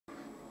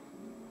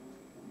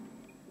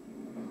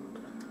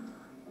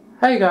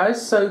Hey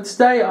guys, so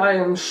today I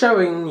am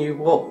showing you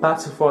what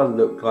Battlefront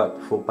looked like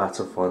before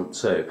Battlefront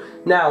 2.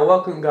 Now,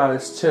 welcome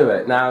guys to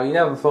it. Now, you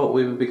never thought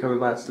we would be coming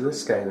back to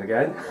this game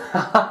again.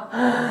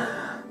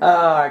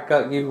 I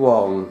got you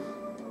wrong.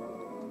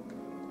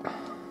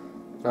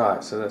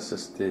 Alright, so let's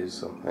just do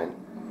something.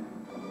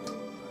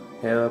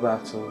 Hero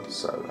Battle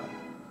Solo.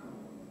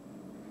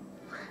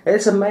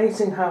 It's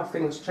amazing how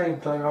things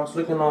change. Like, I was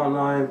looking on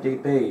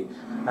IMDb,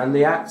 and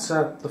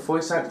the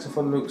voice actor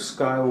from Luke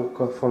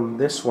Skywalker from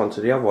this one to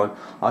the other one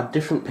are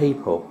different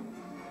people.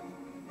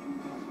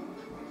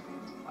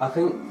 I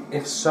think,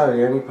 if so,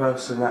 the only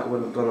person that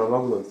would have gone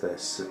along with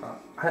this,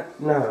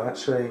 no,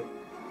 actually,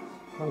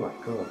 oh my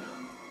god.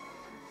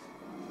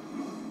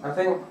 I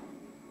think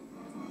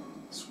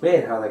it's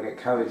weird how they get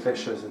Carrie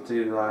Fisher to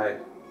do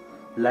like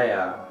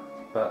Leia,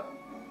 but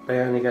they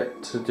only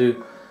get to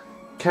do.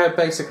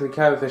 Basically,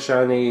 Carrie Fisher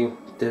only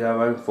did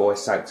her own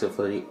voice actor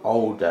for the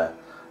older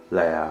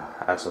Leia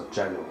as of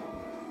January.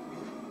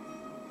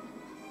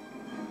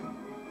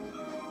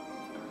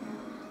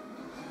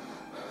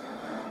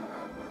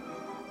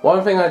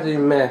 One thing I do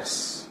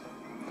miss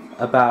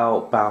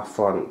about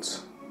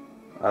Battlefront,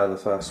 the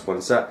first one,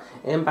 is that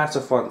in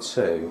Battlefront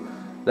 2,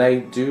 they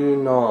do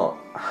not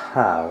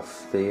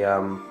have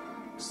the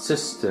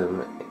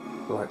system,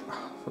 like,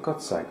 for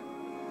God's sake,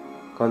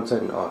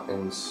 content not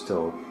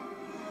installed.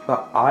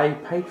 But I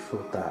paid for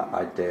that,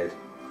 I did.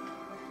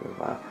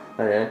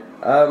 Anyway,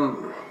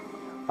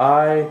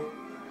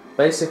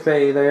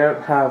 basically, they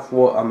don't have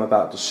what I'm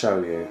about to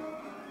show you.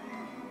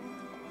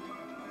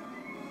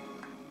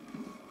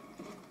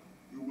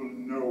 You will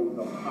know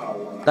the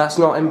power. That's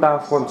not in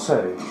Battlefront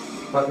 2.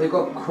 Like, they've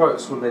got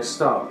quotes when they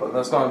start, but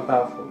that's not in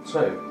Battlefront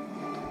 2.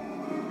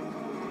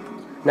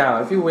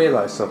 Now, if you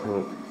realise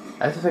something,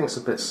 everything's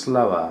a bit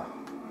slower.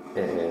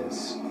 It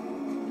is.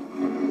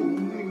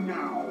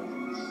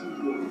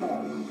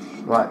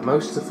 Right,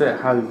 most of it,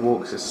 how he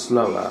walks is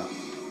slower.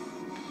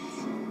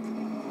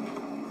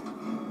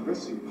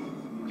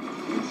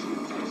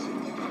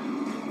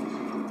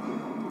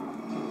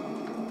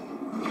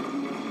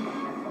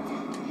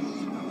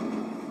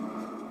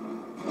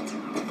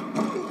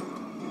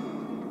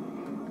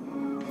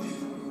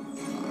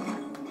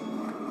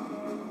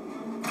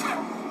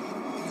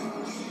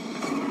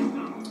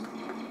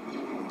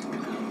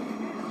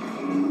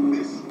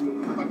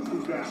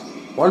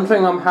 One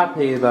thing I'm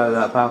happy though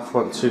that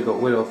Battlefront 2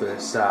 got rid of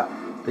is that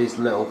these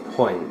little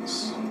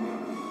points.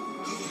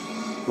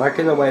 Like,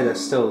 in a way they're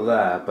still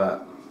there,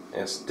 but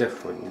it's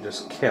different. You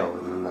just kill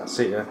and that's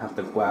it, you don't have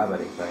to grab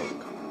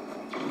anything.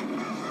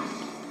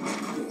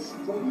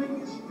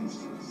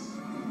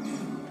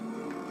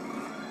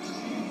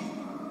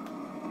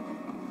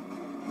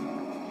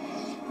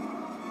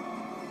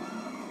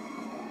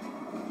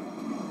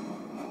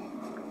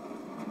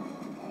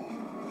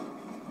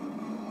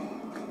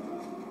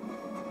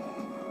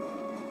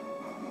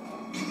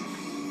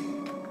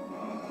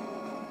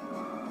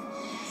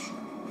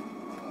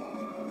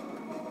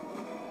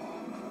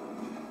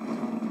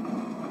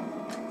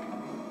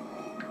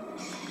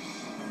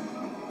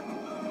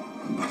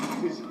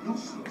 It's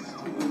useless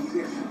to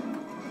resist.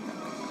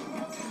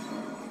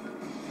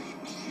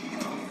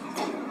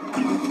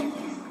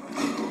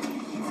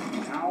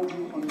 Now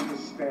you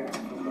understand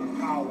the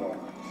power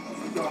of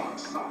the dark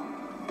side.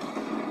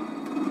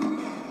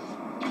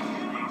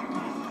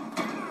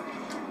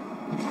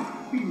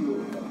 Feel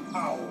the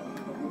power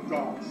of the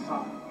dark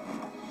side.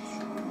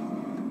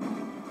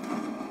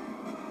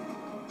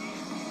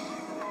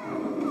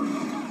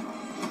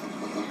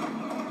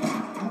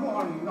 You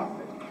are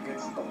nothing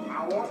against the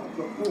power of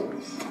the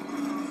force.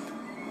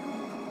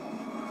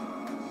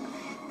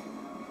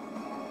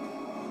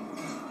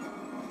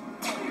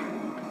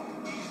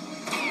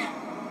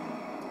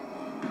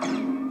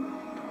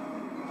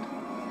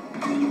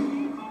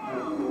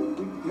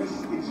 This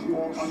is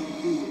your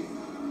undoing.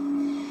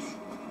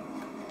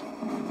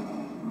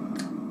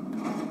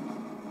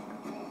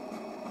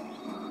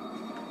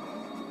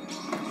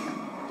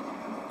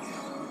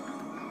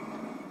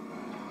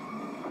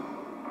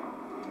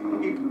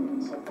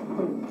 Ignorance of the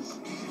force is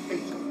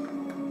fatal.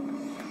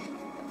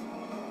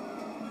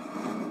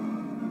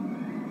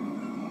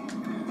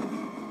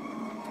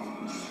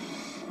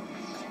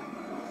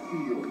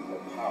 Feel the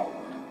power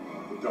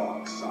of the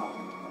dark side.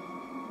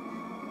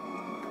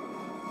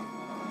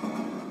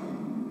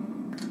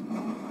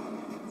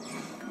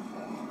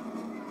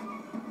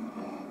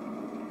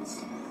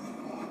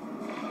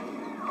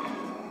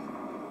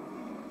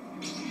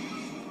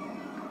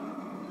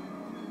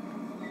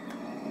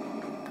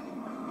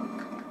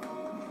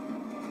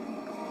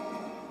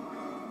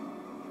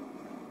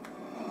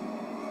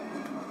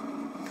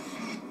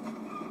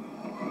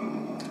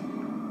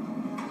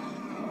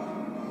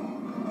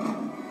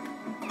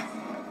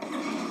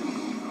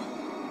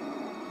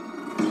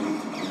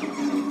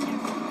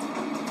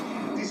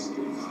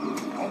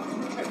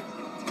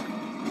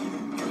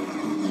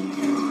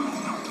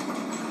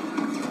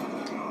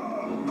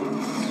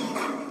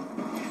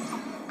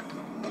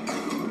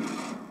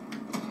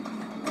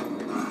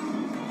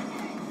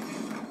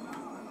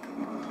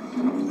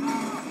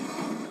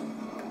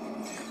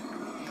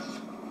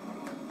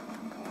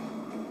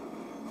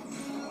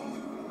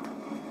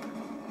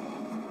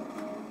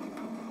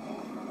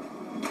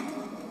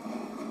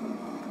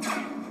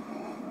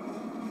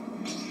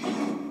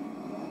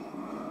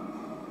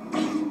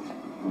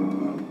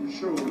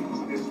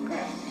 chose this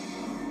path.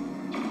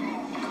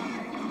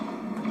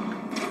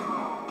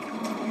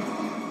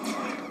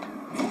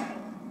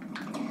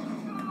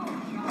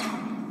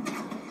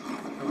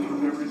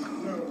 There is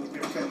no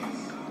defense.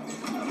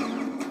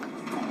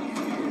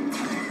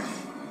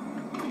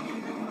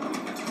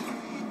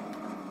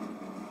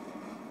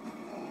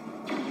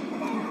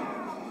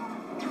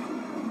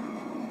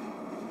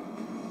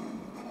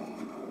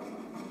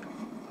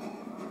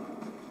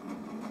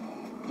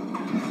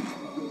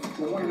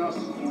 Join us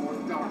or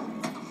die.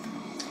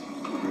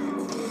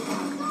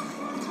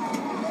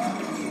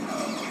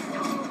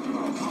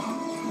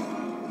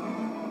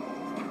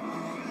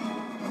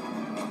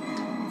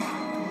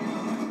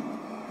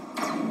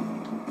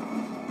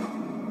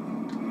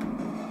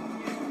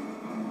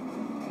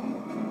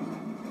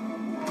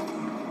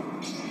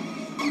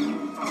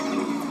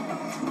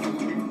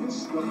 Witness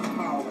the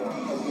power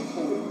of the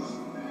Force.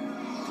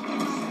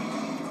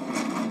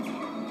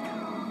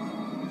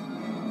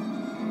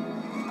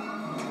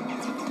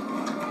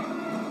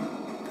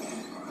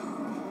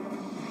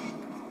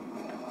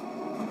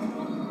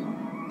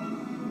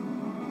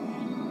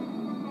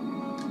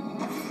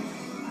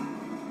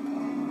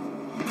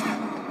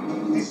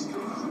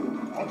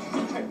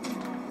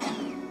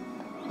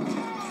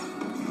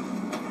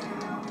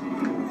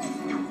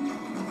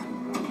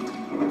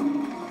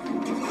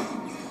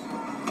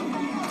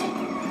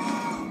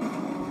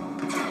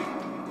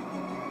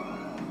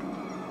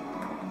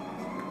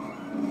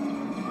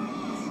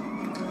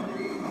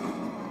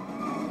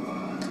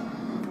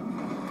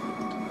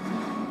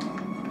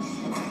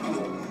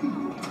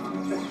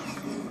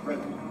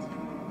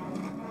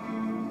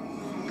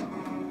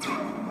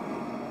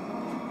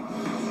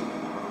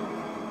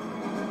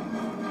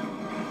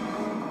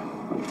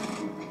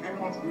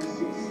 Cannot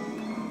resist.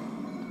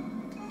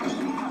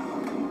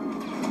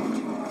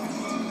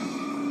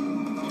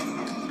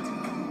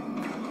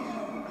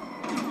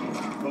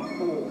 The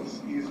Force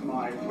is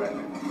my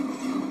weapon.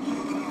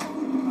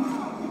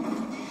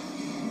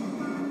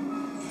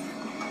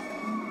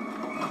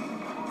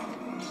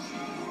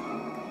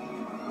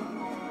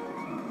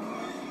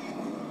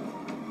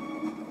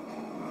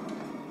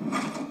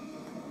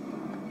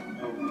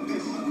 Now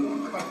this will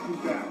cut you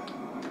down.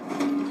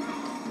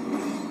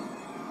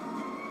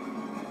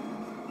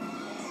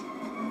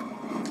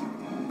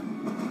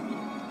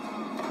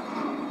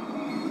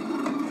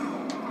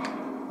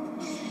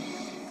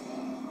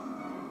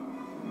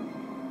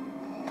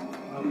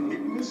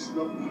 Witness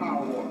the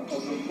power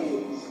of the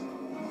Force.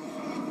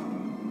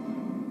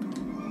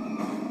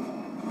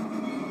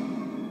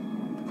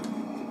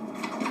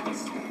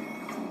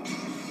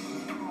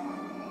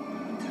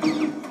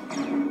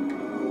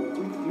 Your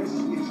weakness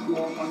is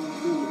your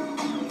undoing.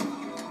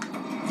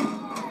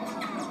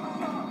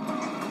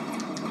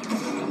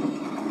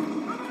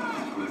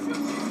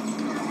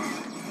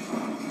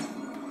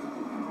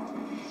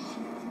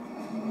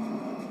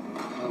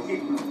 Now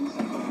ignorance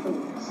of the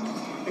Force is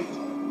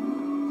fatal.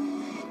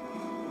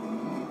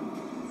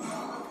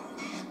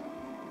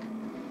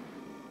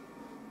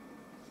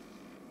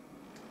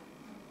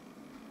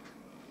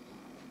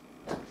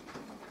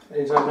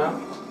 Anytime now?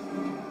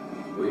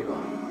 We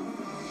are.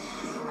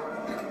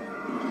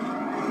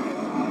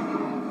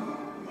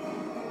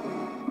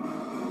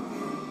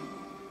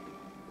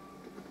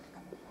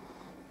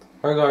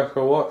 Thank you guys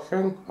for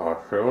watching.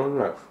 I'll see you on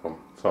the next one.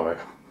 Sorry.